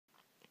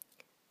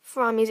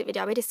for our music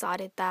video, we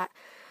decided that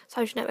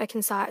social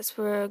networking sites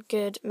were a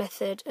good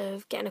method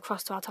of getting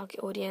across to our target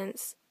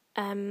audience.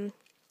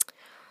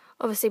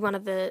 Obviously, one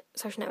of the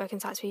social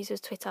networking sites we use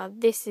was Twitter.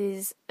 This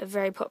is a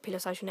very popular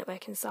social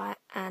networking site,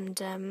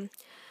 and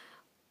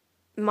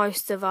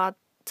most of our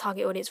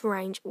target audience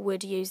range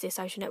would use this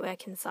social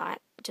networking site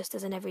just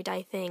as an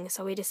everyday thing.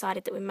 So we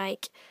decided that we'd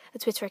make a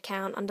Twitter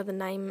account under the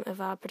name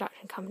of our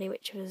production company,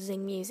 which was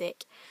Zing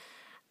Music.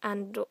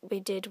 And what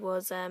we did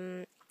was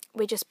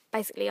we just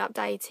basically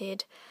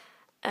updated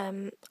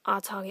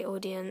our target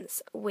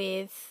audience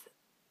with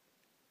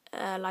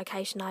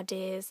location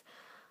ideas,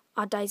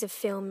 our days of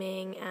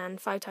filming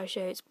and photo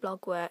shoots,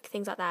 blog work,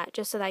 things like that,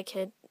 just so they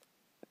could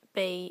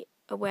be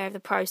aware of the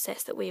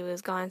process that we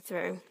was going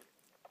through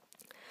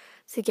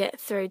to get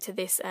through to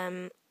this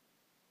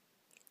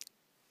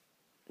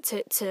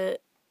to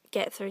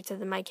get through to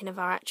the making of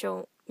our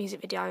actual music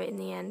video in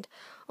the end.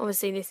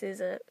 Obviously, this is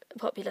a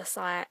popular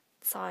site,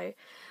 so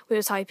we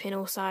was hoping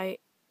also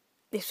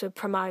this would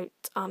promote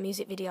our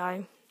music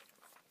video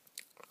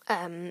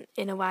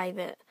in a way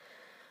that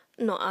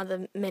not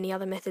many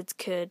other methods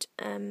could,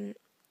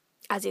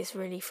 as it's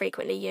really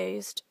frequently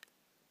used.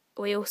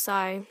 We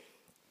also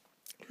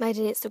made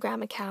an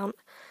Instagram account,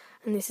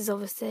 and this is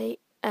obviously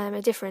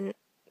a different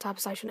type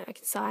of social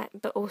networking site,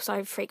 but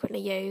also frequently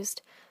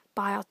used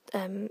by our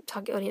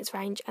target audience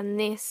range, and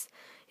this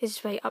is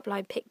just where you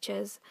upload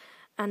pictures,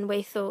 and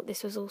we thought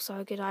this was also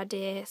a good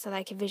idea so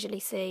they could visually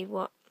see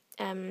what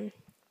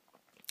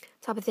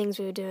type of things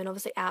we were doing.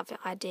 Obviously outfit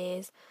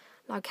ideas,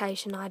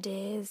 location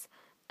ideas,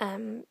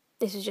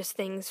 this was just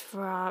things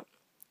for our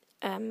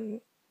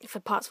for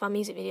parts of our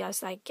music videos,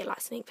 so they get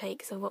like sneak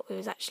peeks of what we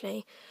was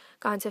actually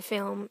going to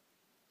film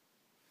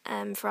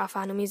for our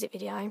final music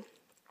video.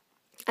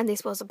 And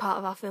this was a part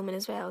of our filming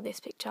as well, this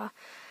picture.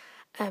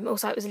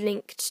 Also, it was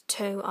linked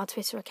to our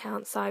Twitter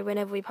account, so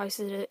whenever we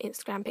posted an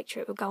Instagram picture,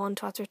 it would go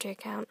onto our Twitter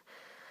account.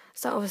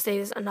 So obviously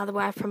there's another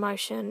way of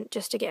promotion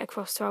just to get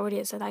across to our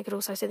audience so they could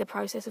also see the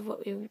process of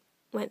what we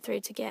went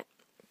through to get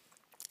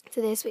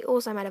to this. We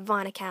also made a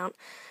Vine account.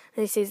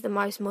 This is the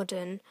most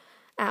modern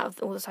out of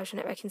all the social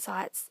networking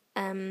sites.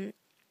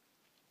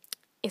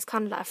 It's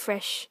kind of like a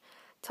fresh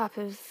type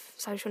of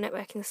social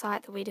networking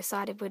site that we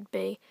decided would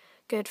be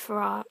good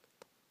for our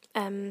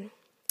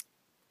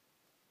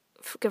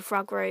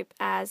group,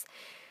 as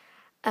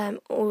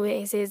all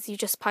it is you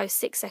just post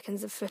 6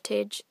 seconds of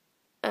footage.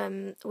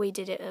 We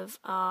did it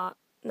that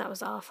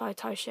was our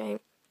photo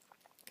shoot.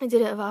 We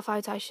did it of our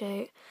photo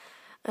shoot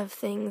of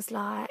things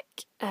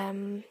like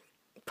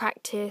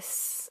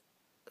practice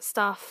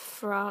stuff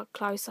for our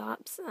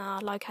close-ups,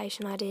 our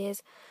location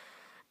ideas,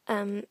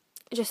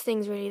 just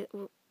things really.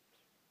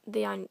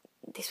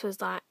 This was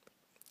like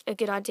a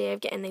good idea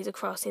of getting these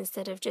across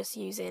instead of just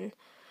using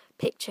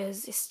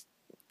pictures. It's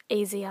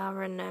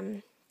easier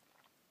and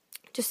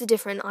just a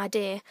different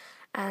idea,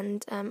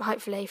 and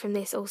hopefully from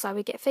this also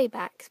we get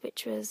feedback,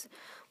 which was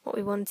what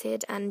we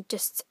wanted, and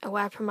just a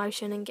way of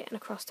promotion and getting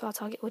across to our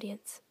target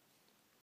audience.